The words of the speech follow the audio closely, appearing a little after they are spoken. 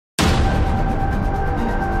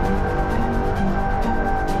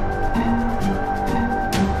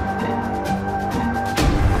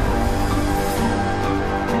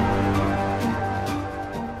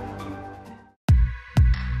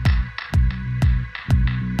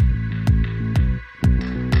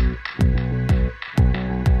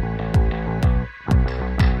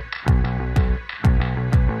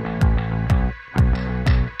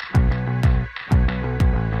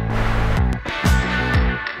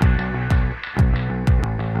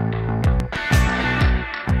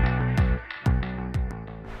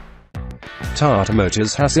Tata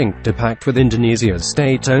Motors has inked a pact with Indonesia's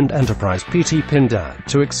state-owned enterprise PT Pindad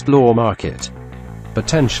to explore market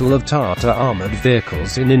potential of Tata armored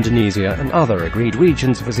vehicles in Indonesia and other agreed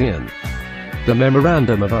regions of ASEAN. The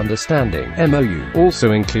Memorandum of Understanding (MOU)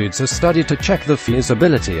 also includes a study to check the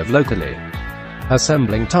feasibility of locally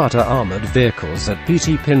assembling Tata armored vehicles at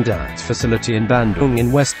PT Pindad's facility in Bandung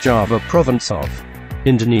in West Java province of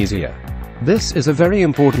Indonesia. This is a very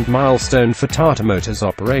important milestone for Tata Motors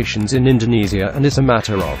operations in Indonesia and is a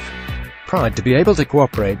matter of pride to be able to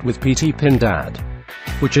cooperate with PT Pindad,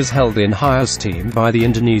 which is held in high esteem by the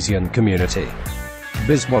Indonesian community.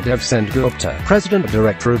 Biswadev Sengupta, President and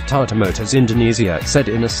Director of Tata Motors Indonesia, said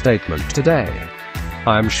in a statement today,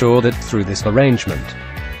 "I am sure that through this arrangement,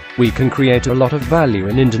 we can create a lot of value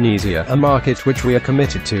in Indonesia, a market which we are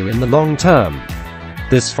committed to in the long term."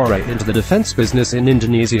 This foray into the defense business in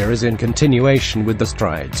Indonesia is in continuation with the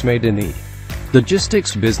strides made in the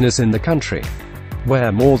logistics business in the country,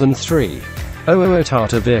 where more than 300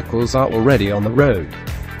 Tata vehicles are already on the road,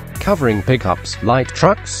 covering pickups, light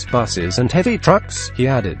trucks, buses and heavy trucks, he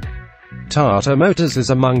added. Tata Motors is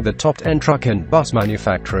among the top 10 truck and bus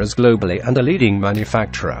manufacturers globally and a leading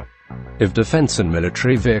manufacturer of defense and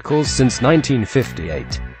military vehicles since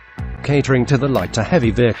 1958, catering to the light to heavy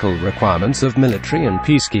vehicle requirements of military and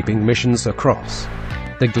peacekeeping missions across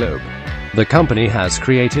the globe. The company has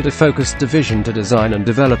created a focused division to design and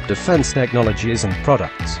develop defense technologies and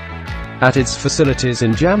products at its facilities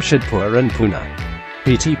in Jamshedpur and Pune.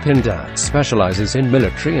 PT Pindad specializes in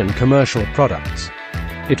military and commercial products.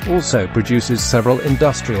 It also produces several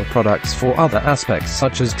industrial products for other aspects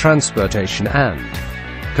such as transportation and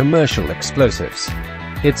commercial explosives.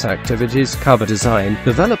 Its activities cover design,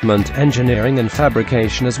 development, engineering and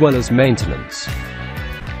fabrication as well as maintenance.